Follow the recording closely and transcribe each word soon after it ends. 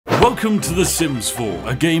Welcome to The Sims 4,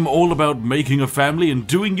 a game all about making a family and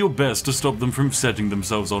doing your best to stop them from setting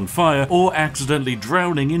themselves on fire or accidentally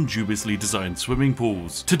drowning in dubiously designed swimming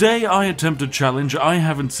pools. Today I attempt a challenge I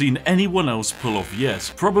haven't seen anyone else pull off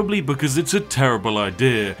yet, probably because it's a terrible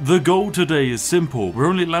idea. The goal today is simple. We're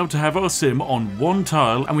only allowed to have our sim on one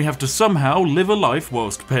tile and we have to somehow live a life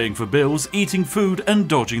whilst paying for bills, eating food and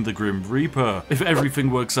dodging the Grim Reaper. If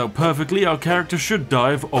everything works out perfectly, our character should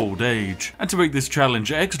die of old age. And to make this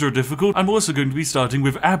challenge extra difficult, I'm also going to be starting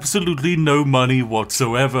with absolutely no money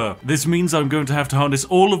whatsoever. This means I'm going to have to harness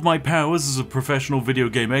all of my powers as a professional video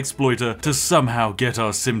game exploiter to somehow get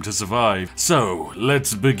our sim to survive. So,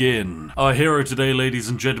 let's begin. Our hero today, ladies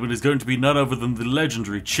and gentlemen, is going to be none other than the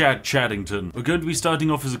legendary Chad Chaddington. We're going to be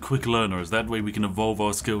starting off as a quick learner, as that way we can evolve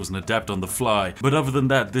our skills and adapt on the fly. But other than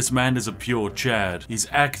that, this man is a pure Chad. He's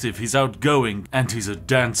active, he's outgoing, and he's a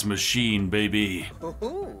dance machine, baby.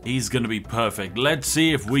 He's gonna be perfect. Let's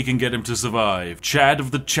see if we can get him to survive. Chad of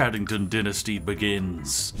the Chaddington dynasty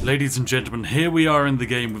begins. Ladies and gentlemen, here we are in the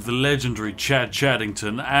game with the legendary Chad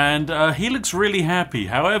Chaddington, and he looks really happy.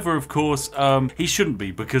 However, of course, he shouldn't be,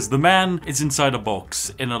 because the man is inside a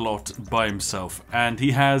box in a lot by himself, and he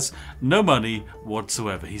has no money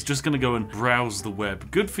whatsoever. He's just gonna go and browse the web.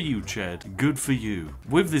 Good for you, Chad. Good for you.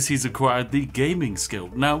 With this, he's acquired the gaming skill.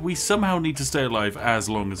 Now, we somehow need to stay alive as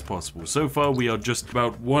long as possible. So far, we are just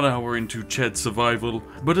about 1 hour into Chad's survival,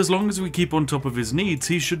 but as long as we keep on top of his needs,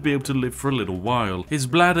 he should be able to live for a little while. His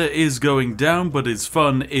bladder is going down, but his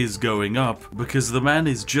fun is going up, because the man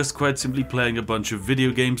is just quite simply playing a bunch of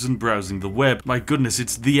video games and browsing the web. My goodness,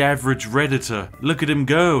 it's the average Redditor. Look at him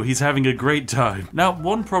go, he's having a great time. Now,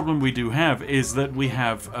 one problem we do have is that we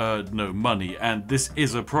have no money, and this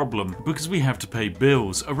is a problem, because we have to pay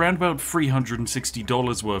bills, around about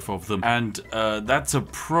 $360 worth of them, and that's a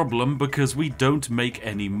problem because we don't make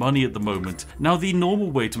any money at the moment. Now, the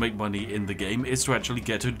normal way to make money in the game is to actually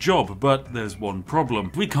get a job, but there's one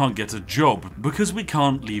problem. We can't get a job because we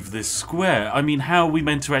can't leave this square. I mean, how are we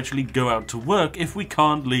meant to actually go out to work if we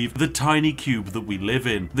can't leave the tiny cube that we live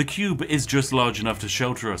in? The cube is just large enough to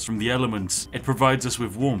shelter us from the elements. It provides us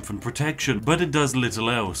with warmth and protection, but it does little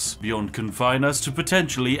else beyond confine us to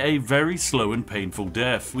potentially a very slow and painful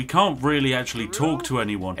death. We can't really actually talk to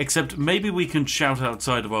anyone, except maybe we can shout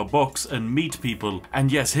outside of our box and meet people.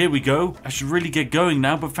 And yes, here we go. I should really get going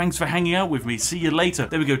now, but thanks for hanging out with me. See you later.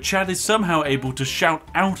 There we go. Chad is somehow able to shout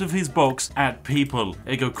out of his box at people.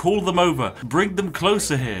 There you go. Call them over. Bring them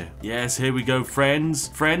closer here. Yes, here we go. Friends.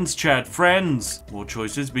 Friends, Chad. Friends. More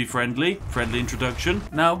choices. Be friendly. Friendly introduction.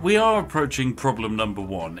 Now, we are approaching problem number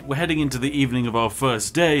 1. We're heading into the evening of our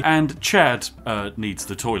first day, and Chad needs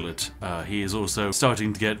the toilet. He is also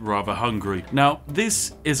starting to get rather hungry. Now,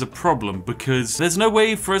 this is a problem because there's no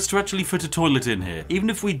way for us to actually fit a toilet in here. Even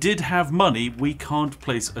if we did have money, we can't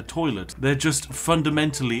place a toilet. There just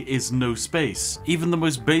fundamentally is no space. Even the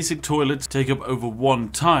most basic toilets take up over 1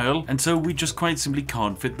 tile, and so we just quite simply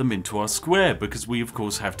can't fit them into our square, because we of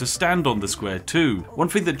course have to stand on the square too. One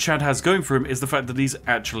thing that Chad has going for him is the fact that he's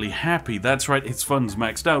actually happy. That's right, his fun's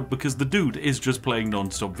maxed out because the dude is just playing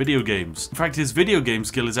non-stop video games. In fact, his video game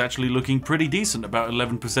skill is actually looking pretty decent, about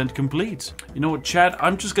 11% complete. You know what, Chad?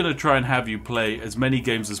 I'm just gonna try and have you play as many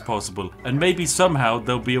games as possible, and maybe somehow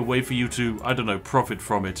there'll be a way for you to, I don't know, profit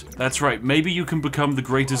from it. That's right, maybe you can become the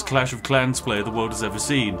greatest Clash of Clans player the world has ever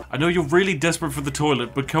seen. I know you're really desperate for the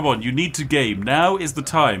toilet, but come on, you need to game. Now is the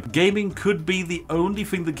time. Gaming could be the only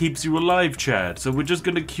thing that keeps you alive, Chad, so we're just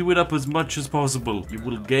gonna queue it up as much as possible. You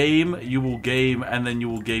will game, and then you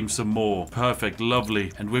will game some more. Perfect,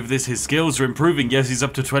 lovely. And with this, his skills are improving. Yes, he's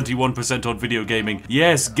up to 21% on video gaming.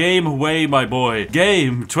 Yes, game away, my boy.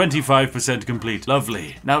 Game, 25% complete.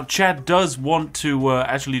 Lovely. Now, Chad does want to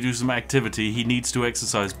actually do some activity. He needs to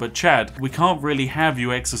exercise, but Chad, we can't really have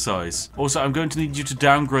you exercise. Also, I'm going to need you to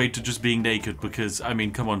downgrade to just being naked because, I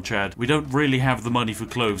mean, come on, Chad. We don't really have the money for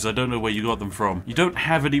clothes. I don't know where you got them from. You don't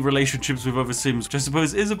have any relationships with other Sims, which I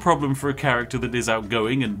suppose is a problem for a character that is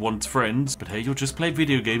outgoing and wants friends. But hey, you'll just play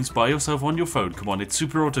video games by yourself on your phone. Come on, it's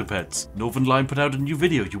Super Auto Pets. Northern Line put out a new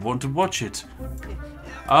video. You want to watch it.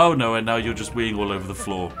 Oh no, and now you're just weeing all over the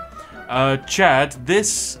floor. Chad,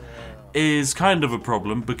 this is kind of a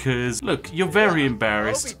problem because, look, you're very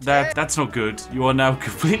embarrassed. That's not good. You are now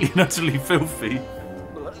completely and utterly filthy.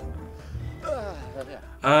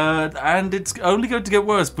 And it's only going to get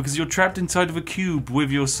worse because you're trapped inside of a cube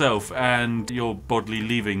with yourself and your bodily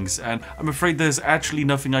leavings, and I'm afraid there's actually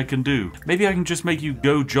nothing I can do. Maybe I can just make you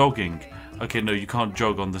go jogging. Okay, no, you can't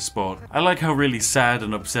jog on the spot. I like how really sad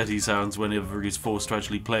and upset he sounds whenever he's forced to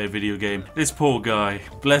actually play a video game. This poor guy.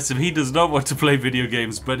 Bless him, he does not want to play video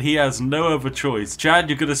games, but he has no other choice. Chad,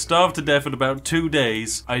 you're gonna starve to death in about 2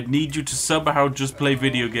 days. I need you to somehow just play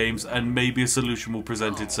video games and maybe a solution will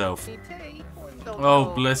present itself.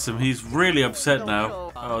 Oh, bless him. He's really upset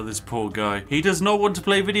now. Oh, this poor guy. He does not want to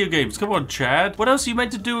play video games. Come on, Chad. What else are you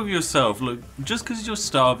meant to do with yourself? Look, just because you're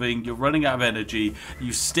starving, you're running out of energy,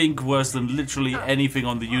 you stink worse than literally anything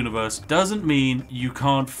on the universe, doesn't mean you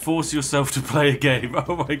can't force yourself to play a game.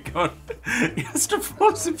 Oh my god. He has to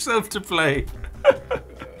force himself to play.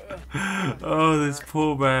 Oh, this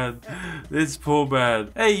poor man. This poor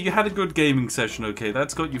man. Hey, you had a good gaming session, okay?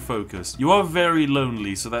 That's got you focused. You are very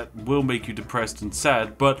lonely, so that will make you depressed and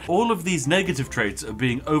sad, but all of these negative traits are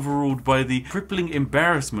being overruled by the crippling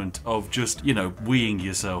embarrassment of just, you know, weeing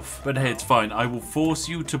yourself. But hey, it's fine. I will force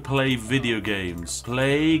you to play video games.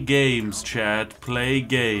 Play games, Chad. Play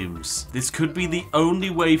games. This could be the only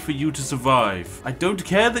way for you to survive. I don't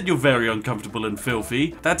care that you're very uncomfortable and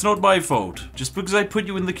filthy. That's not my fault. Just because I put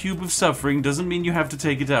you in the cube of suffering doesn't mean you have to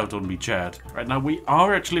take it out on me, Chad. Right now, we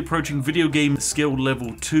are actually approaching video game skill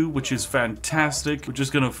level 2, which is fantastic. We're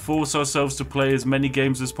just gonna force ourselves to play as many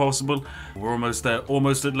games as possible. We're almost there,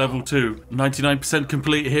 almost at level 2. 99%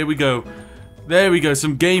 complete, here we go. There we go,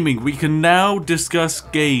 some gaming. We can now discuss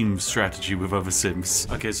game strategy with other Sims.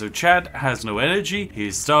 Okay, so Chad has no energy, he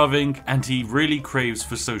is starving, and he really craves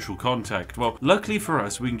for social contact. Well, luckily for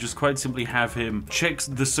us, we can just quite simply have him check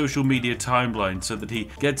the social media timeline so that he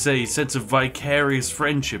gets a sense of vicarious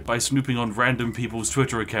friendship by snooping on random people's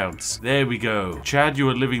Twitter accounts. There we go. Chad, you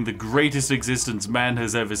are living the greatest existence man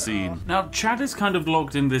has ever seen. Now, Chad is kind of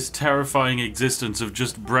locked in this terrifying existence of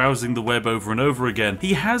just browsing the web over and over again.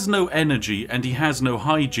 He has no energy, and he has no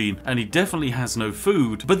hygiene, and he definitely has no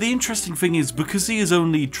food. But the interesting thing is, because he is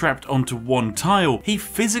only trapped onto one tile, he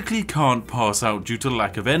physically can't pass out due to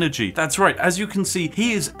lack of energy. That's right, as you can see,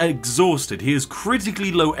 he is exhausted. He is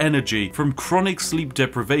critically low energy from chronic sleep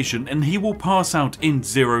deprivation, and he will pass out in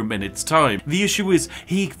 0 minutes time. The issue is,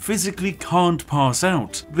 he physically can't pass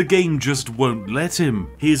out. The game just won't let him.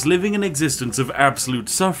 He is living an existence of absolute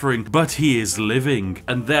suffering, but he is living,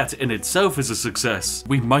 and that in itself is a success.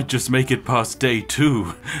 We might just make it past day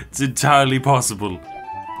 2. It's entirely possible.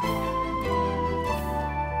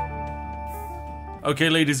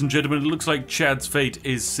 Okay, ladies and gentlemen, it looks like Chad's fate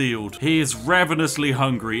is sealed. He is ravenously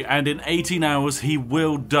hungry, and in 18 hours he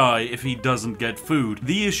will die if he doesn't get food.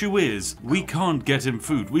 The issue is, we can't get him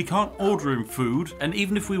food. We can't order him food, and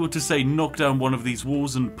even if we were to say knock down one of these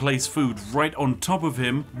walls and place food right on top of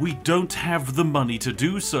him, we don't have the money to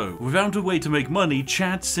do so. Without a way to make money,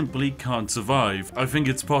 Chad simply can't survive. I think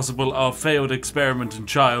it's possible our failed experiment and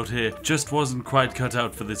child here just wasn't quite cut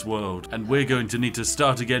out for this world, and we're going to need to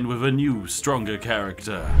start again with a new, stronger character.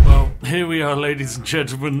 Well, here we are, ladies and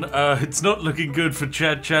gentlemen. It's not looking good for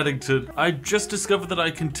Chad Chaddington. I just discovered that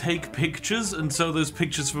I can take pictures and sell those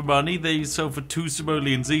pictures for money. They sell for 2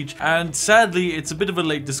 simoleons each, and sadly, it's a bit of a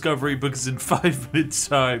late discovery because in 5 minutes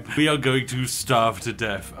time, we are going to starve to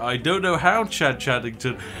death. I don't know how Chad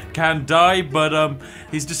Chaddington can die, but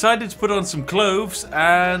he's decided to put on some clothes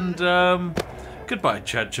and goodbye,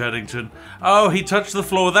 Chad Chaddington. Oh, he touched the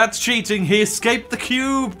floor. That's cheating. He escaped the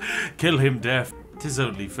cube. Kill him, Death. 'Tis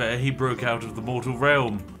only fair he broke out of the mortal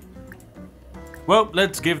realm. Well,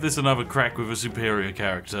 let's give this another crack with a superior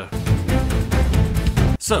character.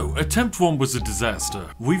 So, attempt 1 was a disaster.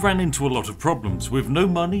 We ran into a lot of problems. With no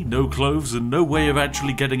money, no clothes, and no way of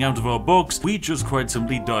actually getting out of our box, we just quite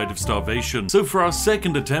simply died of starvation. So for our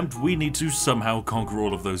second attempt, we need to somehow conquer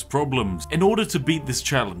all of those problems. In order to beat this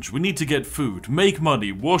challenge, we need to get food, make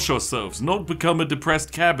money, wash ourselves, not become a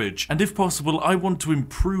depressed cabbage, and if possible, I want to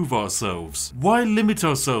improve ourselves. Why limit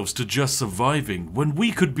ourselves to just surviving, when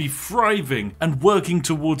we could be thriving and working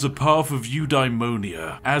towards a path of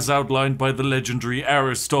eudaimonia, as outlined by the legendary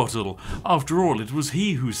Aristotle? After all, it was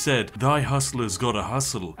he who said, "Thy hustler's gotta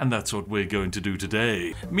hustle," and that's what we're going to do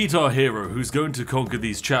today. Meet our hero who's going to conquer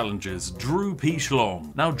these challenges, Drew P.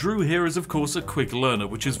 Schlong. Now, Drew here is of course a quick learner,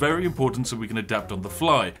 which is very important so we can adapt on the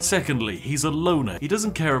fly. Secondly, he's a loner. He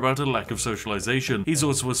doesn't care about a lack of socialization. He's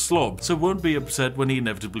also a slob, so won't be upset when he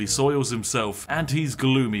inevitably soils himself. And he's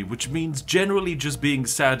gloomy, which means generally just being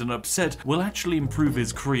sad and upset will actually improve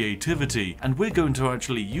his creativity, and we're going to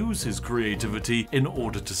actually use his creativity in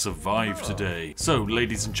order to survive today. So,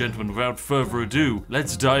 ladies and gentlemen, without further ado,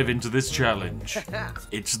 let's dive into this challenge.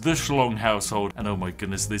 It's the Schlong household, and oh my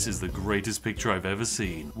goodness, this is the greatest picture I've ever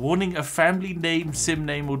seen. Warning, a family name, sim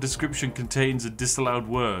name, or description contains a disallowed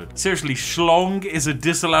word. Seriously, Schlong is a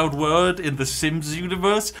disallowed word in the Sims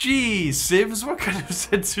universe? Geez, Sims, what kind of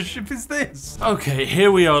censorship is this? Okay,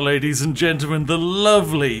 here we are, ladies and gentlemen. The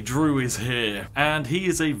lovely Drew is here, and he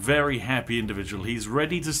is a very happy individual. He's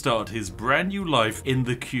ready to start his brand new life in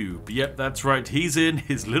the cube. Yep, that's right, he's in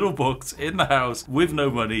his little box in the house with no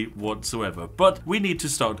money whatsoever. But we need to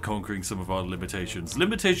start conquering some of our limitations.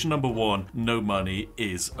 Limitation number one, no money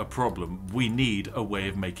is a problem. We need a way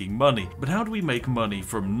of making money. But how do we make money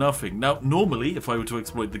from nothing? Now, normally, if I were to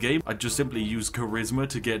exploit the game, I'd just simply use charisma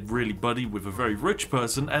to get really buddy with a very rich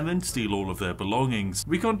person and then steal all of their belongings.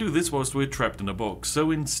 We can't do this whilst we're trapped in a box,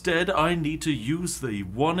 so instead I need to use the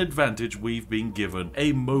one advantage we've been given,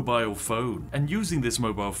 a mobile phone. And using this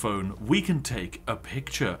mobile phone, we can take a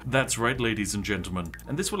picture. That's right, ladies and gentlemen.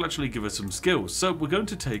 And this will actually give us some skills, so we're going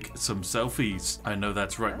to take some selfies. I know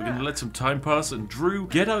that's right, we're going to let some time pass, and Drew,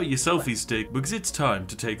 get out your selfie stick because it's time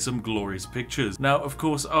to take some glorious pictures. Now, of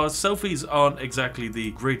course, our selfies aren't exactly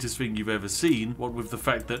the greatest thing you've ever seen, what with the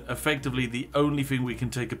fact that effectively the only thing we can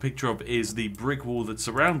take a picture of is the brick wall that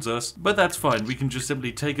surrounds us, but that's fine. We can just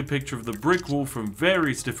simply take a picture of the brick wall from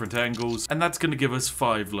various different angles, and that's going to give us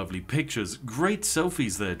 5 lovely pictures. Great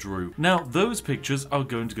selfies there, Drew. Now, those pictures are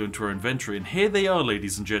going to go into our inventory, and here they are,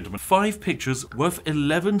 ladies and gentlemen. 5 pictures worth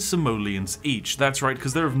 11 simoleons each. That's right,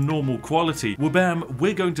 because they're of normal quality. Well, bam,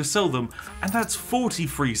 we're going to sell them, and that's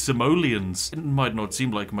 43 simoleons. It might not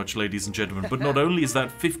seem like much, ladies and gentlemen, but not only is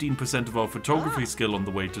that 15% of our photography skill on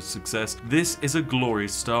the way to success, this is a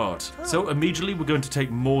glorious start. So immediately we're going to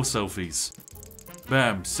take more selfies.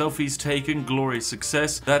 Bam, selfies taken, glorious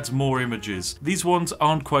success. That's more images. These ones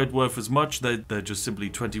aren't quite worth as much. They're just simply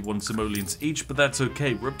 21 simoleons each, but that's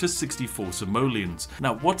okay. We're up to 64 simoleons.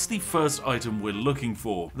 Now, what's the first item we're looking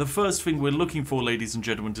for? The first thing we're looking for, ladies and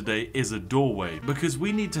gentlemen, today is a doorway, because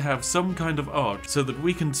we need to have some kind of arch so that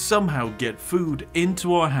we can somehow get food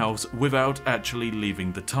into our house without actually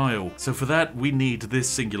leaving the tile. So for that, we need this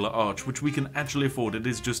singular arch, which we can actually afford. It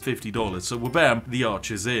is just $50. So bam, the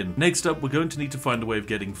arch is in. Next up, we're going to need to find a way of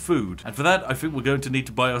getting food, and for that I think we're going to need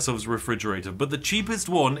to buy ourselves a refrigerator, but the cheapest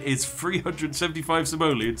one is 375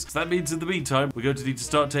 simoleons, so that means in the meantime we're going to need to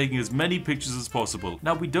start taking as many pictures as possible.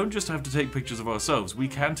 Now, we don't just have to take pictures of ourselves, we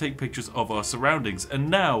can take pictures of our surroundings, and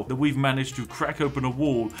now that we've managed to crack open a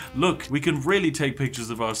wall, look, we can really take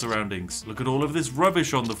pictures of our surroundings. Look at all of this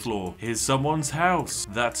rubbish on the floor. Here's someone's house.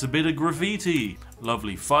 That's a bit of graffiti.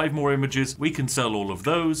 Lovely, 5 more images. We can sell all of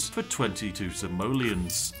those for 22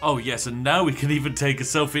 simoleons. Oh yes, and now we can even take a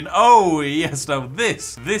selfie. Oh yes, now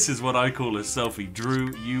this is what I call a selfie.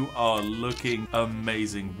 Drew, you are looking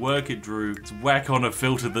amazing. Work it, Drew. Let's whack on a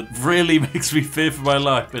filter that really makes me fear for my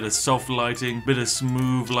life. Bit of soft lighting, bit of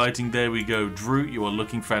smooth lighting. There we go. Drew, you are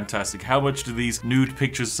looking fantastic. How much do these nude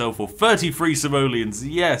pictures sell for? 33 simoleons.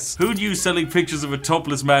 Yes. Who knew selling pictures of a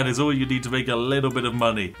topless man is all you need to make a little bit of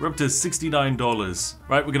money? We're up to $69.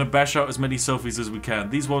 Right, we're going to bash out as many selfies as we can.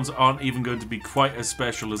 These ones aren't even going to be quite as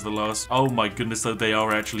special as the last. Oh my goodness, though, they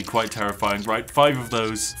are actually quite terrifying. Right, 5 of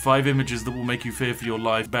those. 5 images that will make you fear for your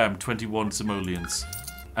life. Bam, 21 simoleons.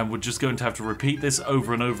 And we're just going to have to repeat this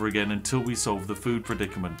over and over again until we solve the food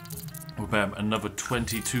predicament. Oh, bam, another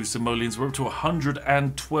 22 simoleons. We're up to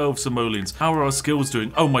 112 simoleons. How are our skills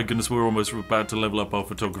doing? Oh my goodness, we're almost about to level up our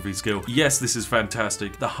photography skill. Yes, this is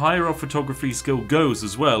fantastic. The higher our photography skill goes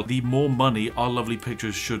as well, the more money our lovely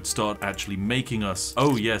pictures should start actually making us.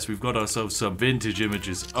 Oh yes, we've got ourselves some vintage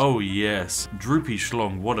images. Oh yes. Droopy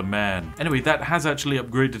Schlong, what a man. Anyway, that has actually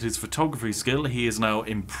upgraded his photography skill. He is now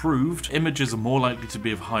improved. Images are more likely to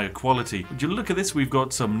be of higher quality. Would you look at this? We've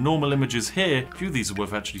got some normal images here. A few of these are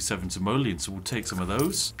worth actually 7 simoleons. So we'll take some of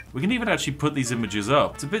those. We can even actually put these images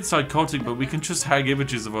up. It's a bit psychotic, but we can just hang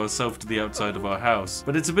images of ourselves to the outside of our house.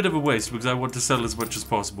 But it's a bit of a waste because I want to sell as much as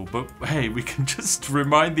possible. But hey, we can just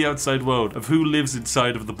remind the outside world of who lives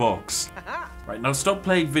inside of the box. Right, now stop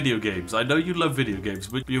playing video games. I know you love video games,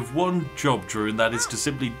 but you have one job, Drew, and that is to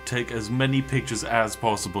simply take as many pictures as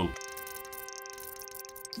possible.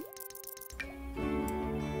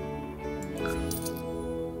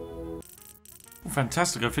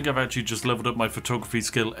 Fantastic. I think I've actually just leveled up my photography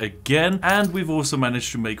skill again, and we've also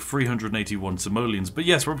managed to make 381 simoleons. But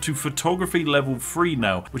yes, we're up to photography level 3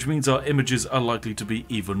 now, which means our images are likely to be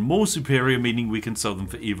even more superior, meaning we can sell them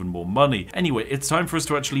for even more money. Anyway, it's time for us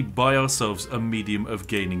to actually buy ourselves a medium of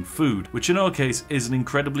gaining food, which in our case is an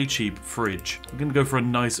incredibly cheap fridge. We're going to go for a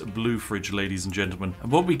nice blue fridge, ladies and gentlemen.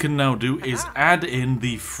 And what we can now do is add in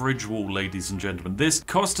the fridge wall, ladies and gentlemen. This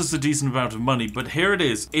cost us a decent amount of money, but here it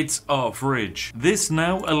is. It's our fridge. This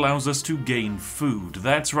now allows us to gain food.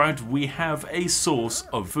 That's right, we have a source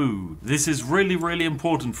of food. This is really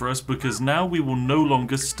important for us because now we will no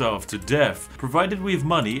longer starve to death, provided we have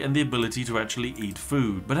money and the ability to actually eat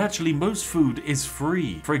food. But actually, most food is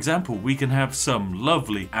free. For example, we can have some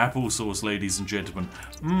lovely applesauce, ladies and gentlemen.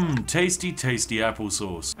 Tasty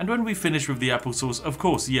applesauce. And when we finish with the applesauce, of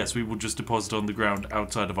course, yes, we will just deposit on the ground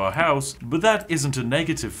outside of our house, but that isn't a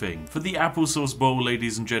negative thing. For the applesauce bowl,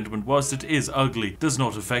 ladies and gentlemen, whilst it is ugly, does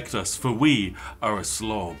not affect us, for we are a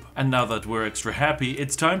slob. And now that we're extra happy,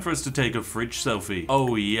 it's time for us to take a fridge selfie.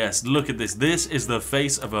 Oh yes, look at this. This is the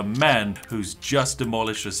face of a man who's just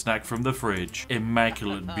demolished a snack from the fridge.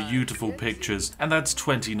 Immaculate, beautiful pictures, and that's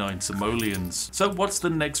 29 simoleons. So what's the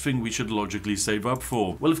next thing we should logically save up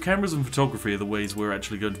for? Well, if cameras and photography are the ways we're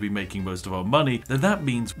actually going to be making most of our money, then that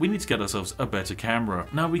means we need to get ourselves a better camera.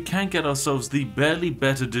 Now, we can get ourselves the barely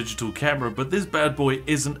better digital camera, but this bad boy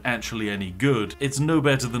isn't actually any good. It's no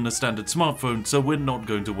better than a standard smartphone, so we're not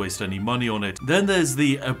going to waste any money on it. Then there's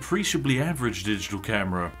the appreciably average digital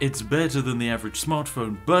camera. It's better than the average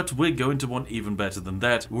smartphone, but we're going to want even better than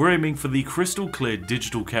that. We're aiming for the crystal clear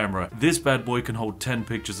digital camera. This bad boy can hold 10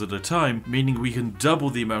 pictures at a time, meaning we can double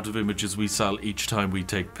the amount of images we sell each time we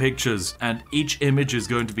take pictures, and each image is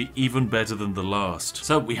going to be even better than the last.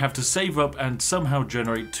 So we have to save up and somehow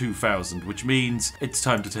generate 2,000, which means it's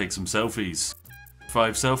time to take some selfies.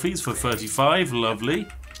 5 selfies for 35, lovely.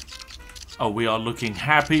 Oh, we are looking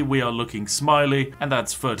happy, we are looking smiley, and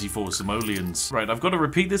that's 34 simoleons. Right, I've got to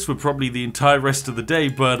repeat this for probably the entire rest of the day,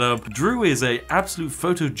 but Drew is a absolute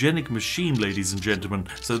photogenic machine, ladies and gentlemen.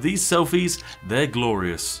 So these selfies, they're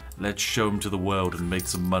glorious. Let's show them to the world and make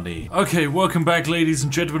some money. Okay, welcome back, ladies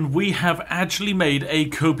and gentlemen. We have actually made a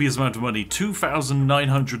copious amount of money,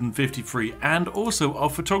 2,953, and also our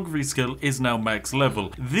photography skill is now max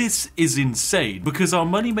level. This is insane because our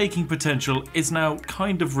money-making potential is now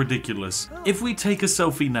kind of ridiculous. If we take a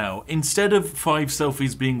selfie now, instead of 5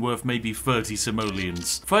 selfies being worth maybe 30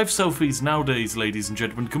 simoleons, 5 selfies nowadays, ladies and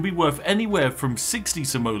gentlemen, can be worth anywhere from 60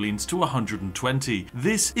 simoleons to 120.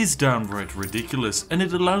 This is downright ridiculous, and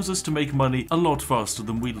it allows us to make money a lot faster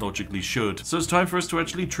than we logically should. So it's time for us to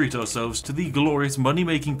actually treat ourselves to the glorious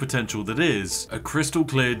money-making potential that is a crystal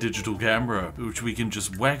clear digital camera, which we can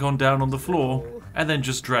just whack on down on the floor and then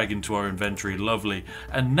just drag into our inventory. Lovely.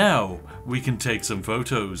 And now we can take some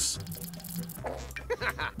photos.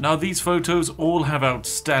 Now these photos all have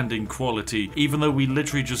outstanding quality, even though we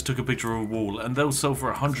literally just took a picture of a wall, and they'll sell for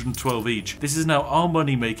 112 each. This is now our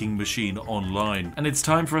money-making machine online, and it's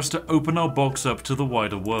time for us to open our box up to the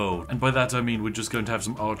wider world. And by that I mean we're just going to have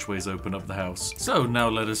some archways open up the house. So now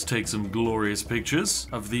let us take some glorious pictures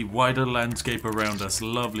of the wider landscape around us.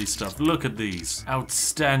 Lovely stuff. Look at these.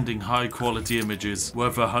 Outstanding high-quality images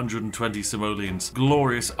worth 120 simoleons.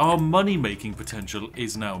 Glorious. Our money-making potential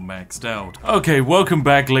is now maxed out. Okay, welcome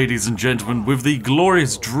back, ladies and gentlemen, with the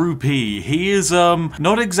glorious Drew P. He is,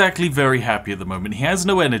 not exactly very happy at the moment. He has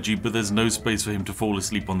no energy, but there's no space for him to fall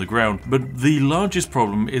asleep on the ground. But the largest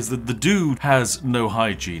problem is that the dude has no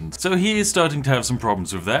hygiene. So he is starting to have some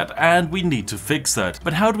problems with that, and we need to fix that.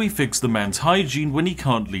 But how do we fix the man's hygiene when he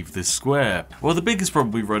can't leave this square? Well, the biggest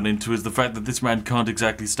problem we run into is the fact that this man can't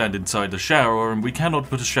exactly stand inside a shower, and we cannot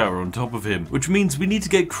put a shower on top of him, which means we need to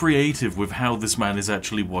get creative with how this man is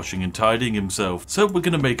actually washing and tidying himself. So we're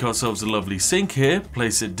going to make ourselves a lovely sink here,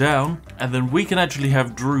 place it down, and then we can actually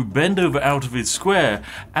have Drew bend over out of his square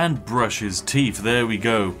and brush his teeth. There we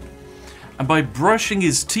go. And by brushing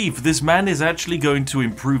his teeth, this man is actually going to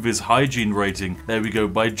improve his hygiene rating. There we go,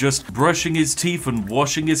 by just brushing his teeth and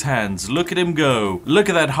washing his hands. Look at him go. Look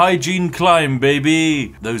at that hygiene climb,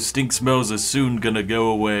 baby. Those stink smells are soon gonna go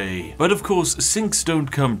away. But of course, sinks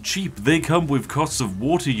don't come cheap. They come with costs of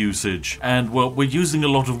water usage. And well, we're using a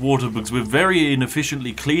lot of water because we're very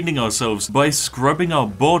inefficiently cleaning ourselves by scrubbing our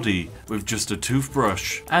body with just a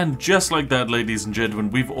toothbrush. And just like that, ladies and gentlemen,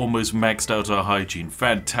 we've almost maxed out our hygiene.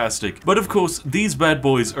 Fantastic. But of course, these bad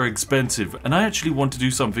boys are expensive, and I actually want to do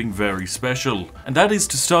something very special. And that is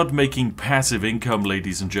to start making passive income,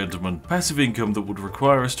 ladies and gentlemen. Passive income that would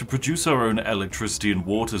require us to produce our own electricity and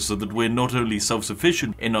water so that we're not only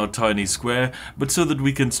self-sufficient in our tiny square, but so that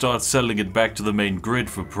we can start selling it back to the main grid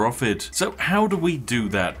for profit. So how do we do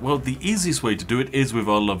that? Well, the easiest way to do it is with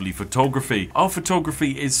our lovely photography. Our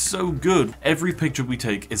photography is so good, every picture we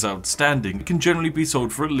take is outstanding. It can generally be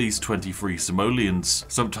sold for at least 23 simoleons,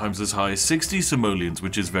 sometimes as high as 60 simoleons,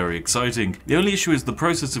 which is very exciting. The only issue is the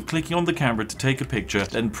process of clicking on the camera to take a picture,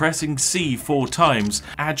 then pressing C 4 times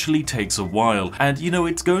actually takes a while, and you know,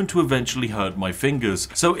 it's going to eventually hurt my fingers.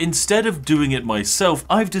 So instead of doing it myself,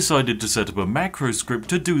 I've decided to set up a macro script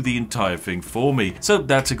to do the entire thing for me. So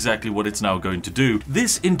that's exactly what it's now going to do.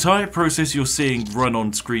 This entire process you're seeing run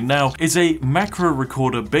on screen now is a macro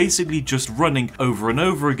recorder basically just running over and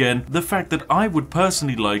over again the fact that I would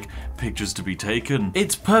personally like pictures to be taken.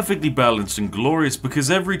 It's perfectly balanced and glorious because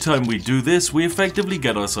every time we do this, we effectively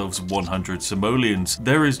get ourselves 100 simoleons.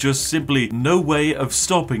 There is just simply no way of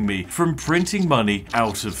stopping me from printing money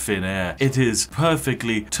out of thin air. It is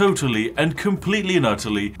perfectly, totally, and completely and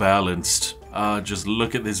utterly balanced. Just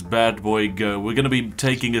look at this bad boy go. We're gonna be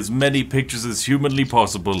taking as many pictures as humanly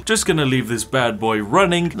possible. Just gonna leave this bad boy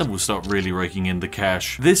running, then we'll start really raking in the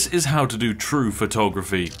cash. This is how to do true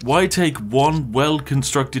photography. Why take one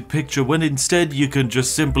well-constructed picture when instead you can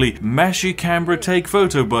just simply mash your camera take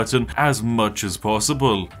photo button as much as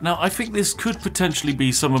possible? Now, I think this could potentially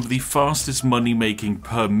be some of the fastest money making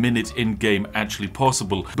per minute in-game actually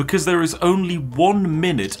possible, because there is only 1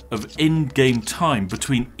 minute of in-game time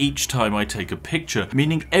between each time I take a picture,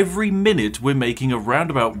 meaning every minute we're making around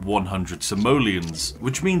about 100 simoleons,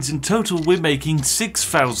 which means in total we're making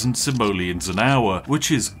 6,000 simoleons an hour, which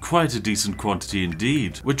is quite a decent quantity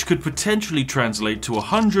indeed, which could potentially translate to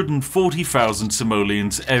 140,000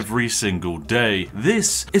 simoleons every single day.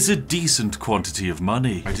 This is a decent quantity of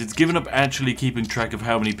money. Right, it's given up actually keeping track of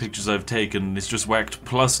how many pictures I've taken. It's just whacked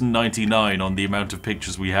plus 99 on the amount of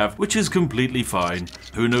pictures we have, which is completely fine.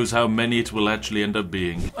 Who knows how many it will actually end up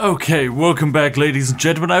being. Okay, welcome back, ladies and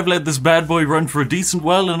gentlemen. I've let this bad boy run for a decent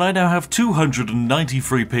while, and I now have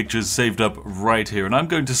 293 pictures saved up right here, and I'm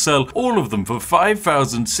going to sell all of them for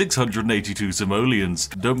 5,682 simoleons.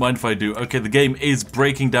 Don't mind if I do. Okay, the game is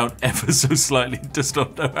breaking down ever so slightly. Does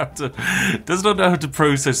not know how to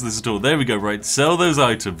process this at all. There we go. Right, sell those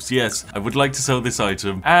items. Yes, I would like to sell this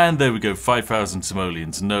item, and there we go. 5,000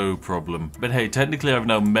 simoleons, no problem. But hey, technically I've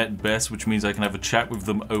now met Bess, which means I can have a chat with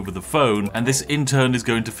them over the phone, and this in turn is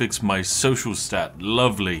going to fix my social stat.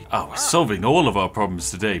 Lovely. Oh, we're solving all of our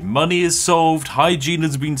problems today. Money is solved, hygiene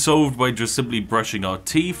has been solved by just simply brushing our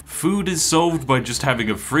teeth, food is solved by just having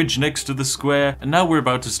a fridge next to the square, and now we're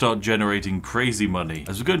about to start generating crazy money,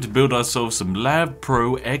 as we're going to build ourselves some Lab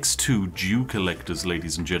Pro X2 dew collectors,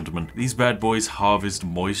 ladies and gentlemen. These bad boys harvest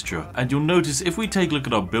moisture, and you'll notice if we take a look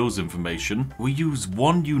at our bills information, we use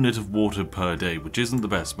 1 unit of water per day, which isn't the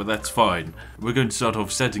best, but that's fine. We're going to start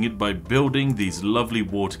off setting it by building these lovely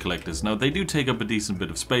water collectors. Now, they do take up a decent bit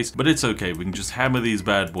of space, but it's okay. We can just hammer these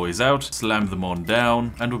bad boys out, slam them on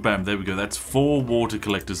down, and bam, there we go. That's 4 water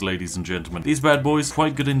collectors, ladies and gentlemen. These bad boys,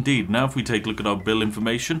 quite good indeed. Now, if we take a look at our bill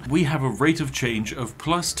information, we have a rate of change of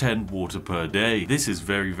plus 10 water per day. This is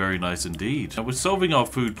very, very nice indeed. Now, we're solving our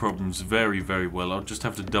food problems very, very well. I'll just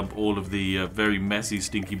have to dump all of the very messy,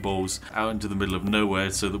 stinky bowls out into the middle of nowhere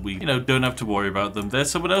so that we, don't have to worry about them. They're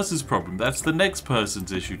someone else's problem. That's the next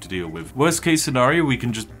person's issue to deal with. Worst case scenario, we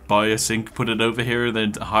can just buy a sink, put it over here, and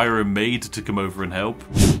then hire a maid to come over and help.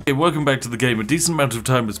 Okay, welcome back to the game. A decent amount of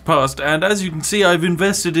time has passed, and as you can see, I've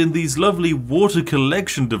invested in these lovely water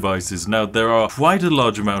collection devices. Now, there are quite a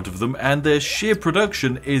large amount of them, and their sheer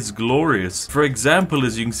production is glorious. For example,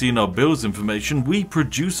 as you can see in our bills information, we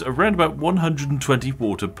produce around about 120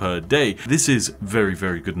 water per day. This is very,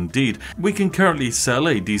 very good indeed. We can currently sell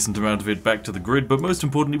a decent amount of it back to the grid, but most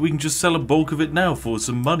importantly, we can just sell a bulk of it now for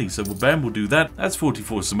some money. So bam, we'll do that. That's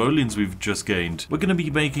 44 simoleons we've just gained. We're going to be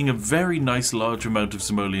making a very nice large amount of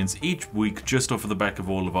simoleons each week just off of the back of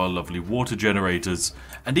all of our lovely water generators.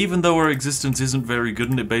 And even though our existence isn't very good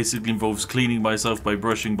and it basically involves cleaning myself by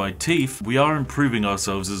brushing my teeth, we are improving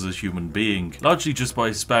ourselves as a human being, largely just by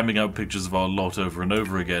spamming out pictures of our lot over and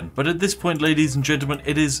over again. But at this point, ladies and gentlemen,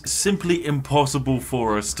 it is simply impossible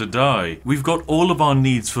for us to die. We've got all of our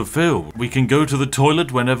needs fulfilled. We can go to the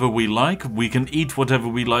toilet whenever we like, we can eat whatever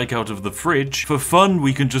we like out of the fridge. For fun,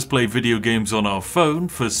 we can just play video games on our phone.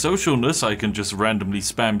 For socialness, I can just randomly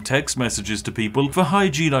spam text messages to people. For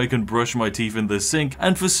hygiene, I can brush my teeth in the sink.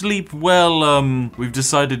 And for sleep, well, we've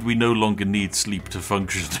decided we no longer need sleep to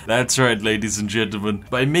function. That's right, ladies and gentlemen.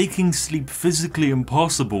 By making sleep physically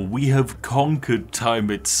impossible, we have conquered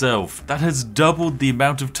time itself. That has doubled the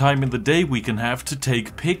amount of time in the day we can have to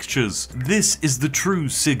take pictures. This is the true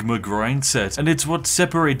Sigma grind set, and it's what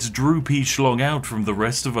separates Drew P. Schlong out from the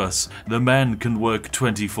rest of us. The man can work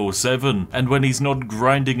 24/7, and when he's not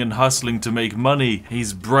grinding and hustling to make money,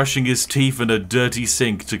 he's brushing his teeth in a dirty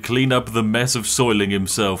sink to clean up the mess of soiling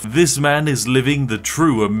himself. This man is living the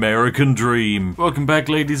true American dream. Welcome back,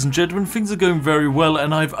 ladies and gentlemen. Things are going very well,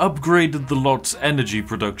 and I've upgraded the lot's energy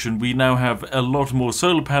production. We now have a lot more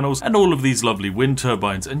solar panels and all of these lovely wind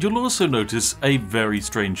turbines, and you'll also notice a very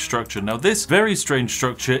strange structure. Now, this very strange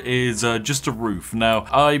structure is just a roof. Now,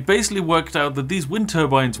 I basically worked out that these wind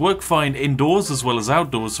turbines work fine indoors as well as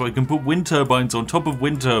outdoors, so I can put wind turbines on top of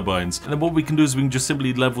wind turbines, and then what we can do is we can just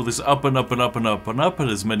simply level this up and up and up and up and up, and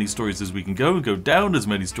as many stories as we can go, and go down as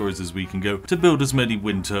many stories as we can go to build as many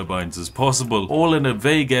wind turbines as possible, all in a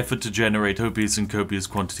vague effort to generate copious and copious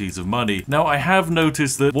quantities of money. Now, I have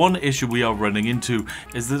noticed that one issue we are running into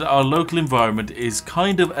is that our local environment is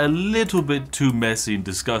kind of a little bit too messy and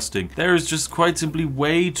disgusting. There is just quite simply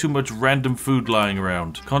way too much random food lying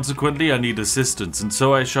around. Consequently, I need assistance, and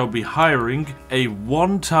so I shall be hiring a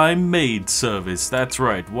one-time maid service. That's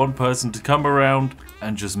right, one person to come around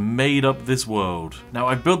and just made up this world. Now,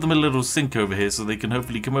 I built them a little sink over here so they can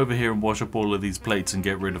hopefully come over here and wash up all of these plates and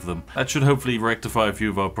get rid of them. That should hopefully rectify a few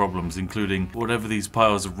of our problems, including whatever these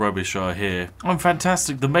piles of rubbish are here. Oh,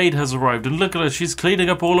 fantastic, the maid has arrived, and look at her, she's cleaning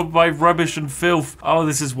up all of my rubbish and filth. Oh,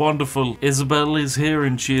 this is wonderful. Isabel is here,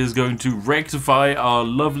 and she is going to rectify our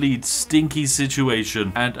lovely stinky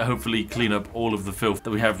situation and hopefully clean up all of the filth that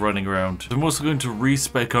we have running around. I'm also going to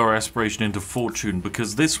respec our aspiration into fortune,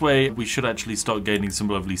 because this way we should actually start gaining some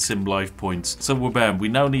lovely sim life points. So bam, we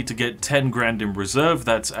now need to get 10 grand in reserve.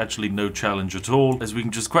 That's actually no challenge at all, as we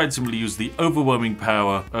can just quite simply use the overwhelming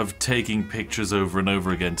power of taking pictures over and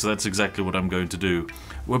over again. So that's exactly what I'm going to do.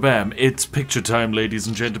 Bam, it's picture time, ladies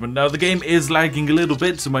and gentlemen. Now, the game is lagging a little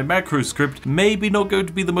bit, so my macro script may be not going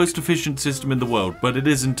to be the most efficient system in the world, but it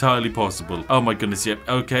is entirely possible. Oh my goodness, yep,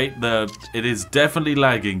 okay, it is definitely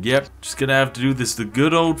lagging. Yep, just gonna have to do this the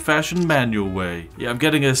good old-fashioned manual way. Yeah, I'm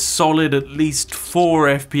getting a solid at least 4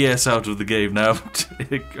 FPS out of the game now.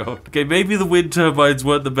 Dear God. Okay, maybe the wind turbines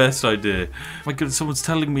weren't the best idea. My goodness, someone's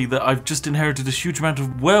telling me that I've just inherited a huge amount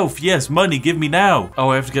of wealth. Yes, money, give me now. Oh,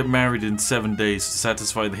 I have to get married in 7 days to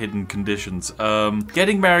satisfy the hidden conditions.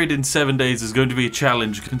 Getting married in 7 days is going to be a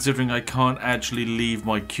challenge, considering I can't actually leave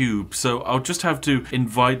my cube, so I'll just have to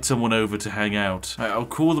invite someone over to hang out. I'll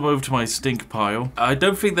call them over to my stink pile. I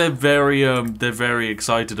don't think they're very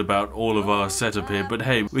excited about all of our setup here, but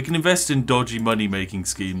hey, we can invest in dodgy money-making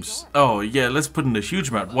schemes. Oh yeah, let's put in a huge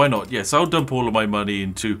amount. Why not? Yes, I'll dump all of my money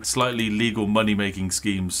into slightly legal money-making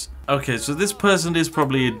schemes. Okay, so this person is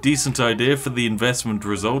probably a decent idea for the investment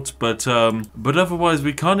results, but otherwise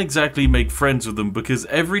we can't exactly make friends with them, because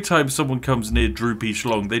every time someone comes near Drew P.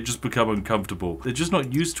 Schlong, they just become uncomfortable. They're just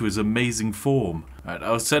not used to his amazing form. Alright,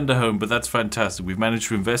 I'll send her home, but that's fantastic. We've managed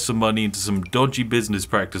to invest some money into some dodgy business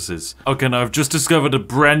practices. Okay, now I've just discovered a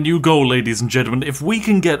brand new goal, ladies and gentlemen. If we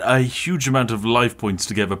can get a huge amount of life points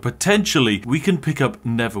together, potentially we can pick up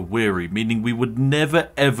Never Weary, meaning we would never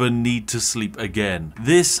ever need to sleep again.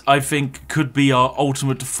 This, I think, could be our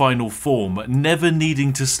ultimate final form. Never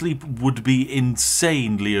needing to sleep would be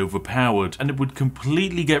insanely overpowered, and it would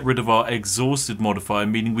completely get rid of our exhausted modifier,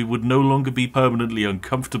 meaning we would no longer be permanently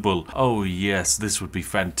uncomfortable. Oh yes, this would be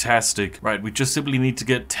fantastic. Right, we just simply need to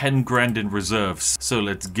get 10 grand in reserves, so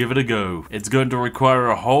let's give it a go. It's going to require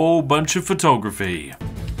a whole bunch of photography.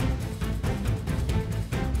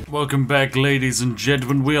 Welcome back, ladies and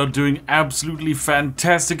gentlemen. We are doing absolutely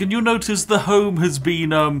fantastic, and you'll notice the home has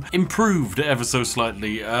been improved ever so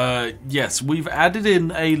slightly. Yes, we've added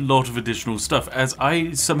in a lot of additional stuff, as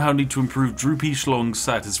I somehow need to improve Drew P. Schlong's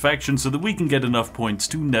satisfaction so that we can get enough points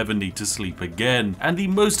to never need to sleep again. And the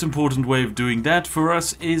most important way of doing that for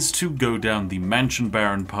us is to go down the Mansion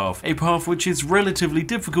Baron path, a path which is relatively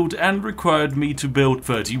difficult and required me to build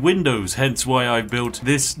 30 windows, hence why I built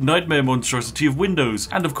this nightmare monstrosity of windows.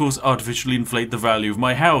 And of course, course artificially inflate the value of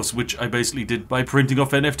my house, which I basically did by printing off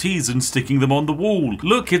NFTs and sticking them on the wall.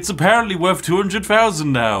 Look, it's apparently worth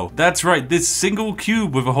 200,000 now. That's right, this single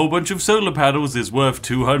cube with a whole bunch of solar panels is worth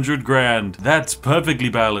 200 grand. That's perfectly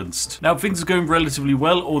balanced. Now things are going relatively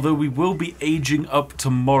well, although we will be aging up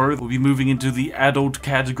tomorrow. We'll be moving into the adult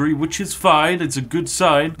category, which is fine, it's a good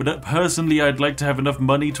sign, but personally I'd like to have enough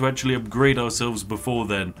money to actually upgrade ourselves before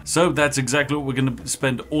then. So that's exactly what we're going to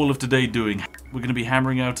spend all of today doing. We're going to be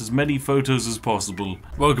hammering out as many photos as possible.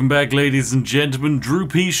 Welcome back, ladies and gentlemen. Drew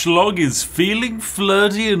P. Schlog is feeling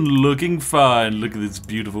flirty and looking fine. Look at this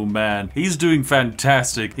beautiful man. He's doing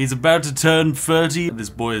fantastic. He's about to turn 30. This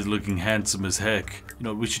boy is looking handsome as heck. You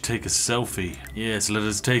know, we should take a selfie. Yes, let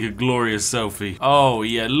us take a glorious selfie. Oh,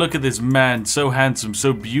 yeah, look at this man. So handsome,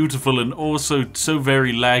 so beautiful, and also so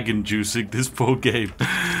very lag-inducing, this poor game.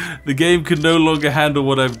 The game can no longer handle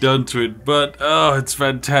what I've done to it, but, oh, it's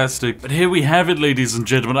fantastic. But here we have it, ladies and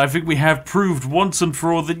gentlemen. I think we have proved once and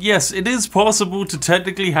for all that, yes, it is possible to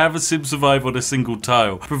technically have a sim survive on a single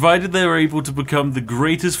tile, provided they are able to become the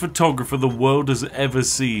greatest photographer the world has ever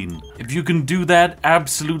seen. If you can do that,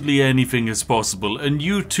 absolutely anything is possible, and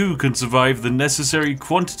you too can survive the necessary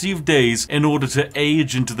quantity of days in order to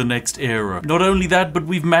age into the next era. Not only that, but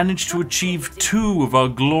we've managed to achieve 2 of our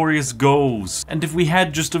glorious goals. And if we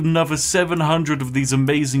had just another 700 of these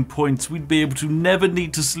amazing points, we'd be able to never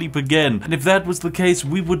need to sleep again. And if that was the case,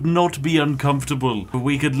 we would not be uncomfortable, but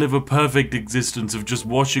we could live a perfect existence of just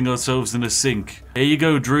washing ourselves in a sink. Here you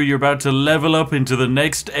go, Drew, you're about to level up into the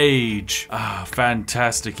next age. Ah,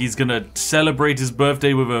 fantastic. He's gonna celebrate his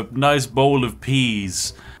birthday with a nice bowl of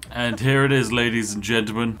peas. And here it is, ladies and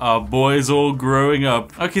gentlemen. Our boy's all growing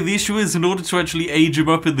up. Okay, the issue is, in order to actually age him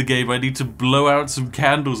up in the game, I need to blow out some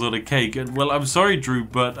candles on a cake. And, well, I'm sorry, Drew,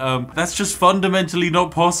 but that's just fundamentally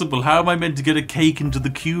not possible. How am I meant to get a cake into the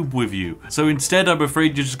cube with you? So instead, I'm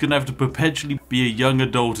afraid you're just gonna have to perpetually be a young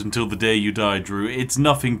adult until the day you die, Drew. It's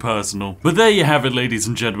nothing personal. But there you have it, ladies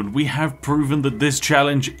and gentlemen. We have proven that this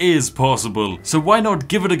challenge is possible. So why not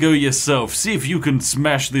give it a go yourself? See if you can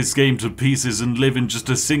smash this game to pieces and live in just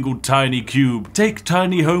a single tiny cube. Take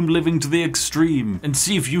tiny home living to the extreme and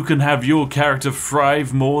see if you can have your character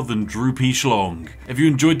thrive more than Drew P. Schlong. If you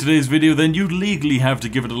enjoyed today's video, then you legally have to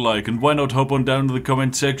give it a like, and why not hop on down to the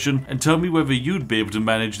comment section and tell me whether you'd be able to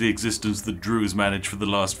manage the existence that Drew has managed for the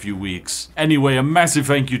last few weeks. Anyway, a massive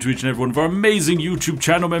thank you to each and every one of our amazing YouTube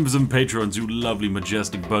channel members and patrons, you lovely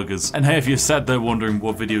majestic buggers. And hey, if you're sat there wondering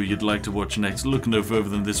what video you'd like to watch next, look no further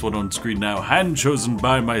than this one on screen now, hand chosen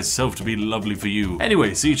by myself to be lovely for you.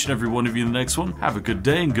 Anyway, see each and every one of you in the next one. Have a good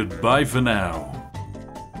day and goodbye for now.